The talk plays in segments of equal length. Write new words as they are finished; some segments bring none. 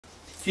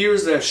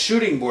Here's the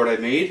shooting board I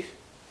made,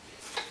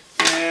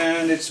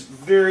 and it's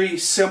very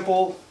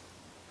simple.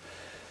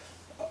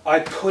 I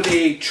put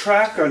a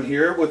track on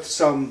here with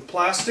some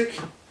plastic,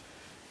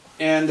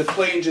 and the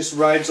plane just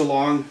rides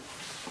along.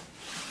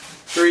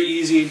 Very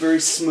easy,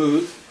 very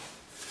smooth.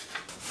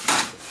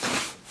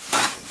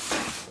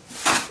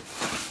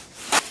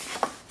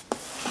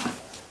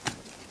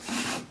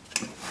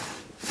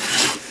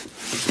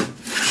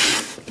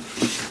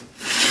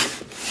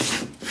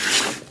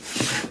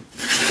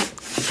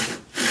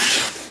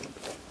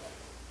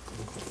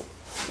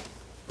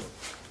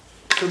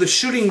 So the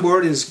shooting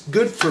board is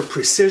good for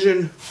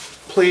precision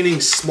planing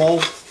small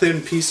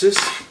thin pieces.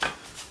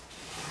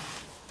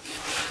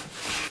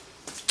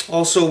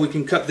 Also, we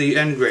can cut the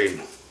end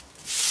grain.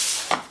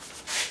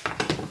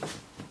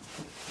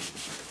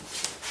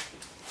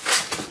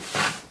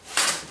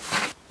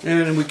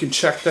 And we can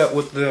check that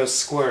with the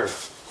square.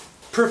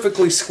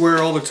 Perfectly square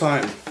all the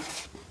time.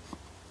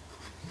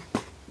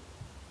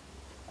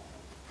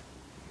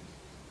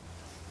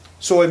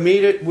 So I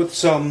made it with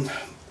some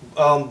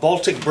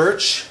Baltic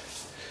birch,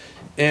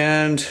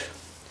 and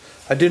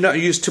I did not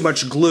use too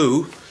much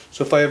glue,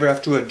 so if I ever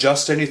have to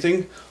adjust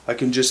anything, I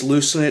can just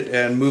loosen it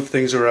and move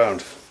things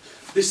around.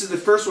 This is the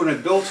first one I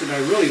built, and I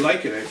really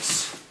like it.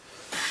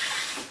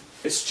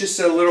 It's just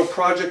a little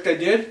project I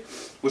did,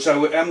 which I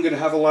am going to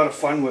have a lot of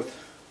fun with.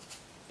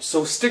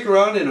 So stick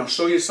around and I'll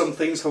show you some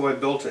things how I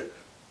built it.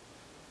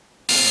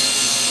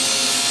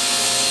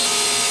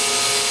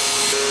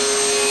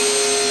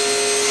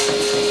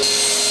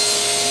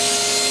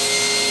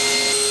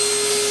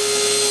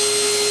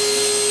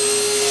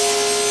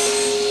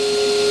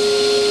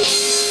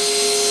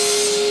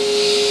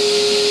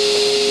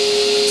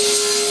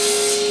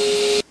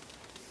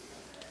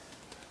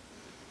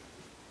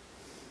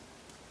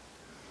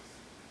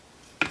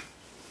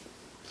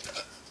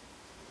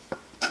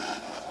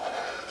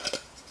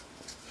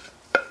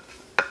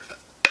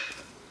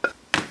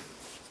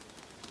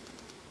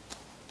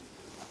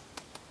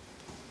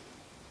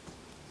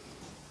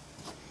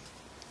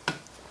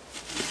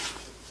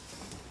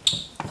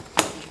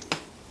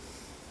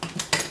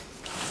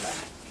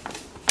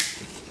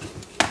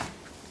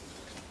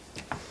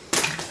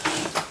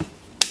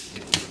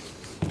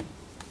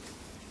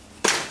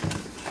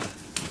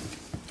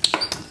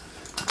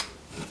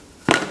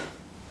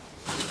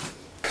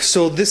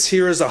 So this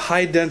here is a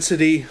high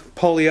density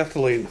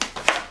polyethylene.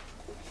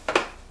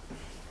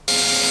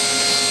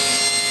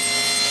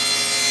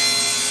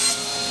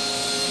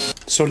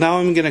 So now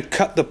I'm going to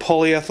cut the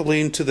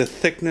polyethylene to the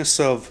thickness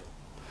of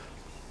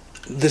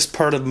this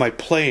part of my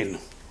plane.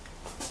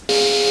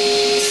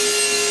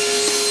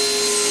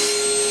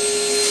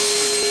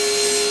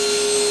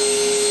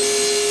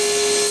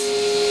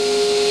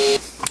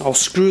 I'll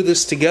screw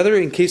this together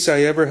in case I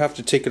ever have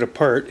to take it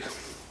apart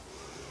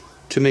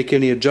to make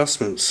any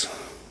adjustments.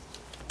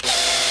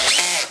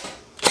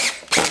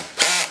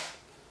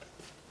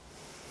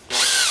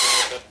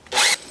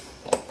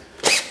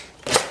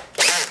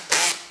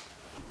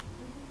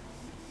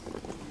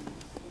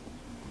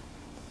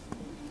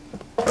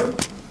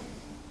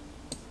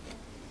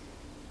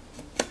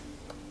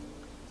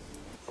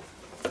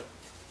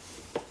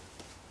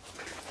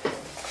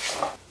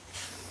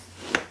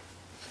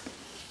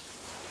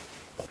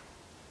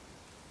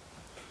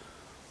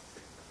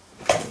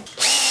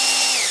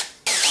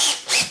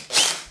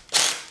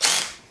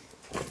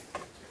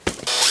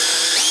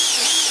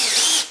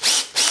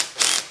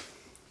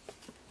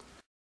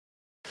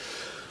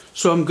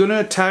 So I'm going to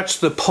attach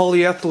the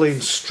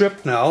polyethylene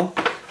strip now,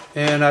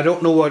 and I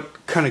don't know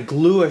what kind of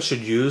glue I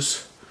should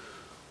use,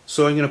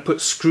 so I'm going to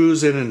put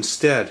screws in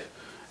instead.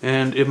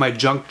 And in my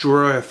junk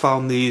drawer I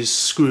found these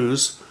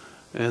screws,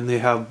 and the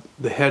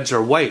heads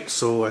are white,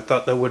 so I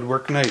thought that would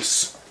work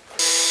nice.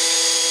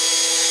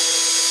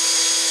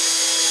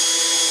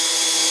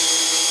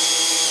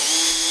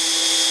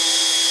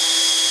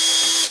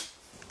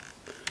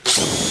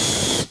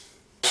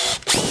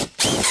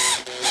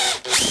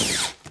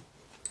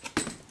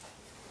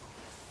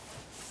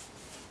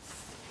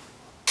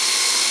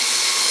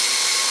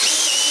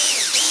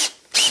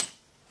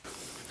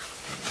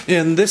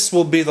 And this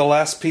will be the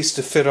last piece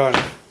to fit on.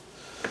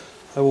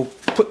 I will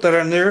put that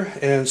on there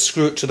and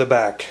screw it to the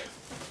back.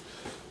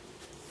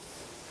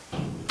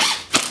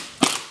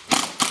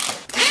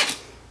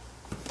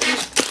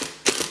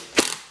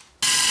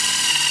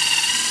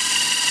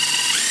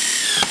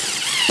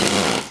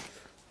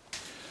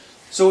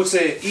 So it's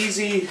an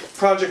easy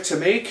project to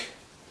make,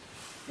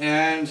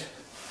 and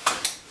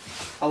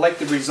I like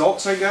the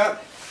results I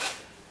got,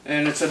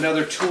 and it's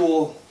another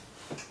tool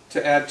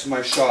to add to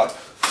my shop.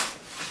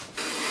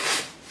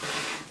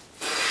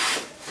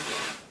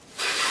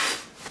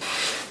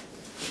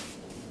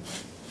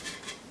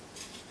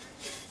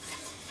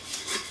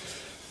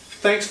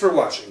 Thanks for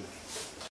watching.